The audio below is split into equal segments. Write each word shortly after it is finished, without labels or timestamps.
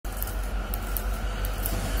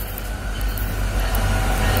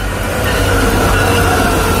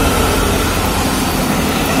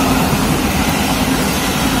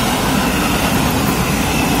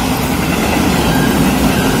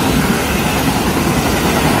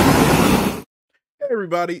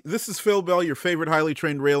everybody. This is Phil Bell, your favorite highly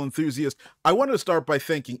trained rail enthusiast. I wanted to start by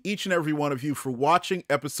thanking each and every one of you for watching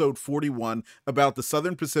episode 41 about the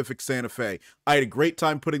Southern Pacific Santa Fe. I had a great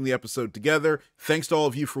time putting the episode together. Thanks to all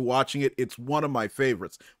of you for watching it. It's one of my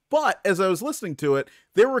favorites. But as I was listening to it,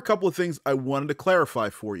 there were a couple of things I wanted to clarify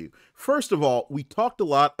for you. First of all, we talked a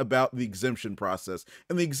lot about the exemption process,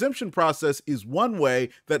 and the exemption process is one way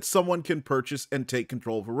that someone can purchase and take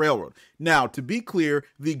control of a railroad. Now, to be clear,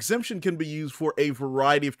 the exemption can be used for a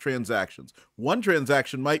variety of transactions. One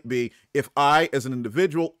transaction might be if I, as an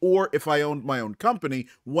individual, or if I owned my own company,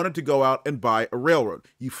 wanted to go out and buy a railroad.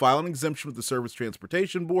 You file an exemption with the Surface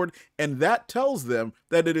Transportation Board, and that tells them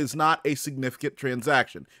that it is not a significant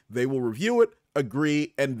transaction. They will review it,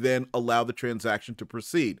 agree, and then allow the transaction to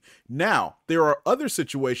proceed. Now, there are other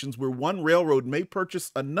situations where one railroad may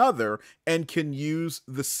purchase another and can use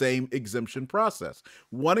the same exemption process.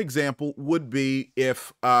 One example would be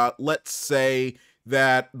if, let's say,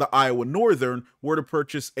 that the Iowa Northern were to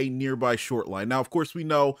purchase a nearby short line. Now, of course, we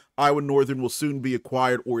know Iowa Northern will soon be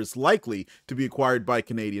acquired or is likely to be acquired by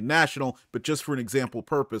Canadian National, but just for an example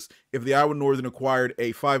purpose, if the Iowa Northern acquired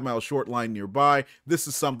a 5-mile short line nearby, this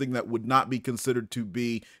is something that would not be considered to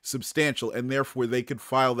be substantial, and therefore they could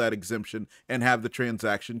file that exemption and have the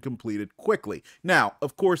transaction completed quickly. Now,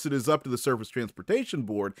 of course, it is up to the Surface Transportation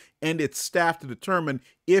Board and its staff to determine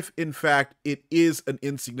if, in fact, it is an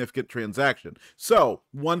insignificant transaction. So,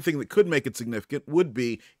 one thing that could make it significant would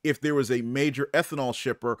be if there was a major ethanol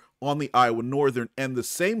shipper on the Iowa Northern and the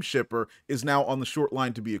same shipper is now on the short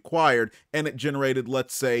line to be acquired, and it generated,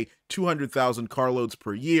 let's say, 200,000 carloads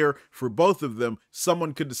per year for both of them.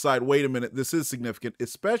 Someone could decide, wait a minute, this is significant,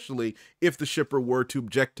 especially if the shipper were to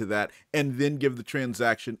object to that and then give the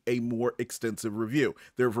transaction a more extensive review.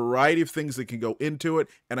 There are a variety of things that can go into it,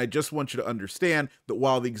 and I just want you to understand that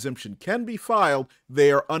while the exemption can be filed,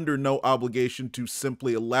 they are under no obligation to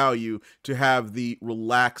simply allow you to have the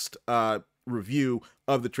relaxed review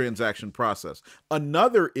of the transaction process.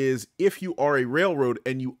 Another is if you are a railroad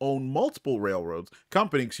and you own multiple railroads,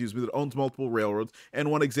 company, that owns multiple railroads, and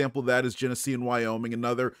one example of that is Genesee and Wyoming,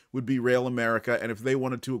 another would be Rail America, and if they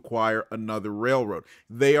wanted to acquire another railroad,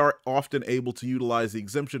 they are often able to utilize the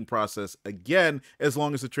exemption process again, as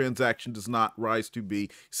long as the transaction does not rise to be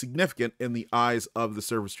significant in the eyes of the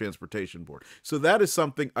Surface Transportation Board. So that is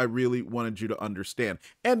something I really wanted you to understand.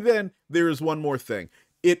 And then there is one more thing.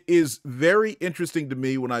 It is very interesting to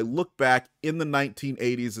me when I look back in the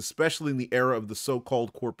 1980s, especially in the era of the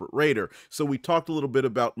so-called corporate raider. So we talked a little bit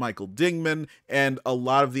about Michael Dingman and a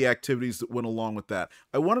lot of the activities that went along with that.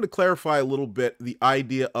 I wanted to clarify a little bit the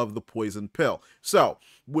idea of the poison pill. So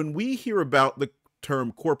when we hear about the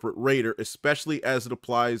term corporate raider, especially as it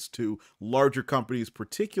applies to larger companies,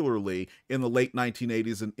 particularly in the late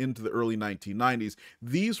 1980s and into the early 1990s,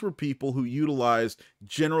 these were people who utilized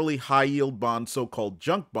generally high-yield bonds, so-called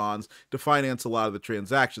junk bonds, to finance a lot of the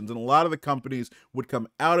transactions. And a lot of the companies would come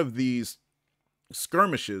out of these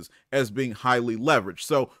skirmishes as being highly leveraged.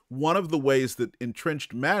 So one of the ways that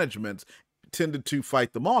entrenched managements tended to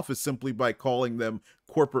fight them off is simply by calling them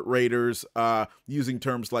corporate raiders, using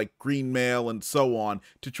terms like green mail and so on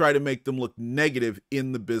to try to make them look negative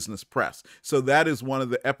in the business press. So that is one of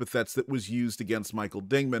the epithets that was used against Michael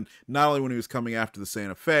Dingman, not only when he was coming after the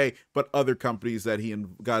Santa Fe, but other companies that he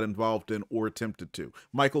got involved in or attempted to.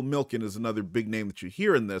 Michael Milken is another big name that you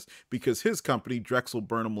hear in this because his company, Drexel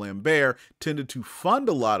Burnham Lambert, tended to fund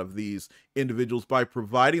a lot of these individuals by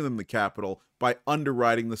providing them the capital by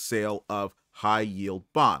underwriting the sale of high-yield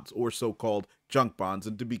bonds, or so-called junk bonds.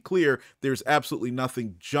 And to be clear, there's absolutely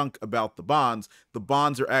nothing junk about the bonds. The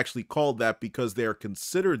bonds are actually called that because they are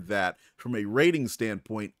considered that from a rating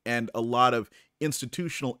standpoint, and a lot of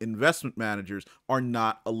institutional investment managers are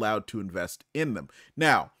not allowed to invest in them.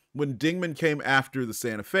 Now, when Dingman came after the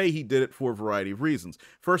Santa Fe, he did it for a variety of reasons.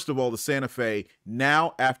 First of all, the Santa Fe,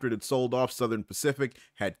 now after it had sold off Southern Pacific,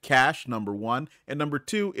 had cash, number one, and number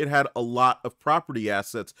two, it had a lot of property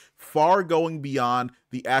assets far going beyond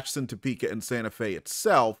the Atchison, Topeka, and Santa Fe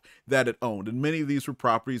itself that it owned, and many of these were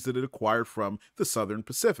properties that it acquired from the Southern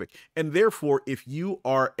Pacific. And therefore, if you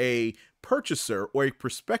are a purchaser or a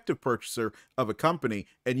prospective purchaser of a company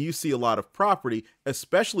and you see a lot of property,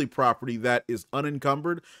 especially property that is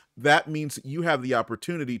unencumbered, that means that you have the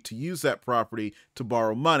opportunity to use that property to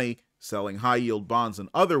borrow money, selling high-yield bonds and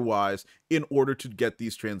otherwise, in order to get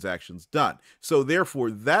these transactions done. So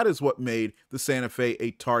therefore, that is what made the Santa Fe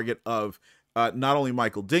a target of not only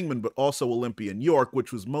Michael Dingman, but also Olympia New York,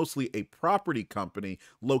 which was mostly a property company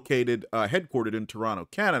located, headquartered in Toronto,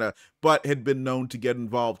 Canada, but had been known to get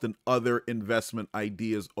involved in other investment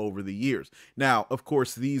ideas over the years. Now, of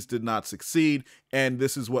course, these did not succeed, and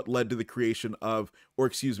this is what led to the creation of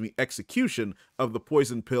execution of the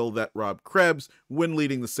poison pill that Rob Krebs, when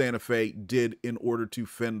leading the Santa Fe, did in order to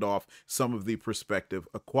fend off some of the prospective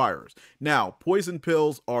acquirers. Now, poison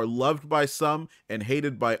pills are loved by some and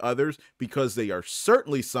hated by others because they are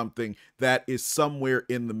certainly something that is somewhere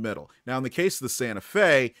in the middle. Now, in the case of the Santa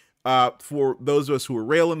Fe, for those of us who are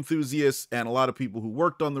rail enthusiasts and a lot of people who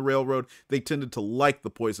worked on the railroad, they tended to like the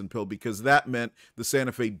poison pill because that meant the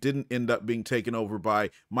Santa Fe didn't end up being taken over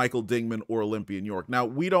by Michael Dingman or Olympian York. Now,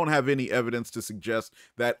 we don't have any evidence to suggest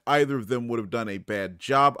that either of them would have done a bad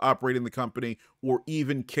job operating the company or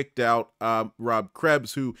even kicked out Rob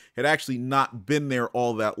Krebs, who had actually not been there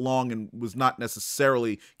all that long and was not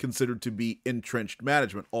necessarily considered to be entrenched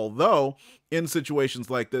management. Although, in situations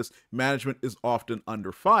like this, management is often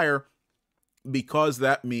under fire because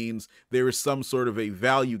that means there is some sort of a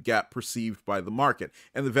value gap perceived by the market.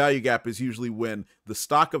 And the value gap is usually when the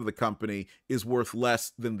stock of the company is worth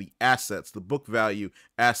less than the assets, the book value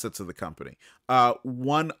assets of the company.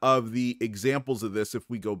 One of the examples of this, if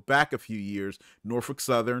we go back a few years, Norfolk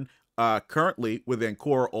Southern, currently with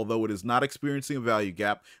Ancora, although it is not experiencing a value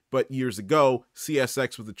gap, but years ago,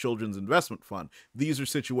 CSX with the Children's Investment Fund. These are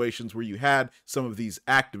situations where you had some of these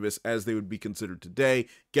activists, as they would be considered today,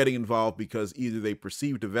 getting involved because either they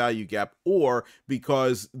perceived a value gap or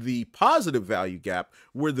because the positive value gap,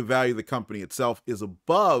 where the value of the company itself is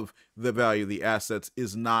above the value of the assets,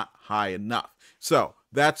 is not high enough. So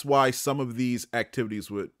that's why some of these activities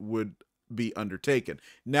would be undertaken.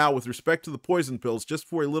 Now, with respect to the poison pills, just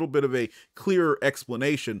for a little bit of a clearer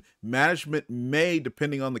explanation, management may,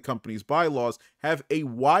 depending on the company's bylaws, have a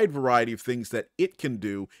wide variety of things that it can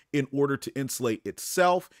do in order to insulate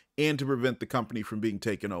itself and to prevent the company from being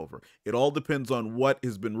taken over. It all depends on what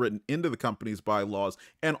has been written into the company's bylaws,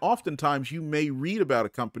 and oftentimes you may read about a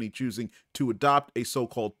company choosing to adopt a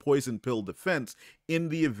so-called poison pill defense in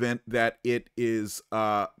the event that it is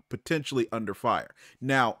potentially under fire.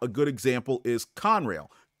 Now, a good example is Conrail.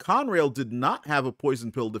 Conrail did not have a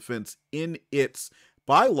poison pill defense in its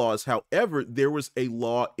bylaws. However, there was a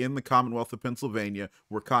law in the Commonwealth of Pennsylvania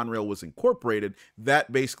where Conrail was incorporated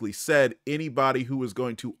that basically said anybody who was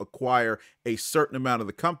going to acquire a certain amount of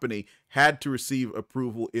the company had to receive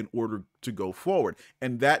approval in order to go forward.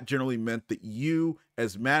 And that generally meant that you,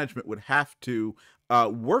 as management, would have to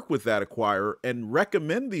work with that acquirer and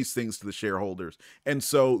recommend these things to the shareholders. And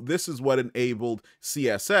so this is what enabled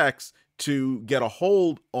CSX to get a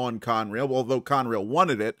hold on Conrail, although Conrail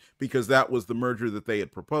wanted it because that was the merger that they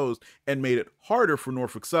had proposed, and made it harder for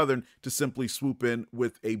Norfolk Southern to simply swoop in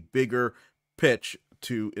with a bigger pitch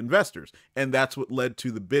to investors. And that's what led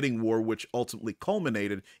to the bidding war, which ultimately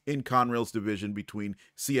culminated in Conrail's division between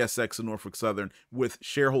CSX and Norfolk Southern, with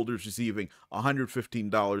shareholders receiving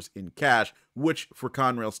 $115 in cash, which for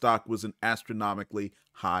Conrail stock was an astronomically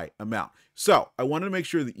high amount. So I wanted to make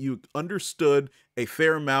sure that you understood a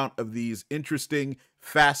fair amount of these interesting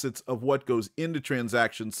facets of what goes into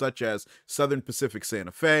transactions such as Southern Pacific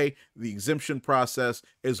Santa Fe, the exemption process,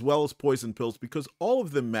 as well as poison pills, because all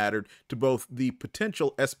of them mattered to both the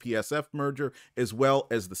potential SPSF merger as well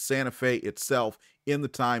as the Santa Fe itself in the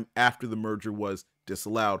time after the merger was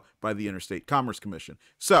disallowed by the Interstate Commerce Commission.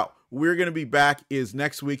 So we're going to be back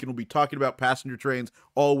next week, and we'll be talking about passenger trains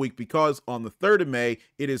all week because on the 3rd of May,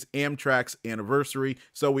 it is Amtrak's anniversary.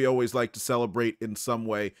 So we always like to celebrate in some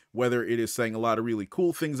way, whether it is saying a lot of really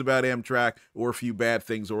cool things about Amtrak or a few bad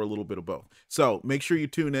things or a little bit of both. So make sure you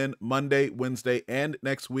tune in Monday, Wednesday, and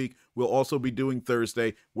next week. We'll also be doing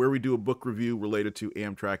Thursday, where we do a book review related to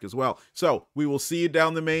Amtrak as well. So we will see you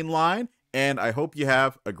down the main line, and I hope you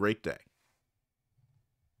have a great day.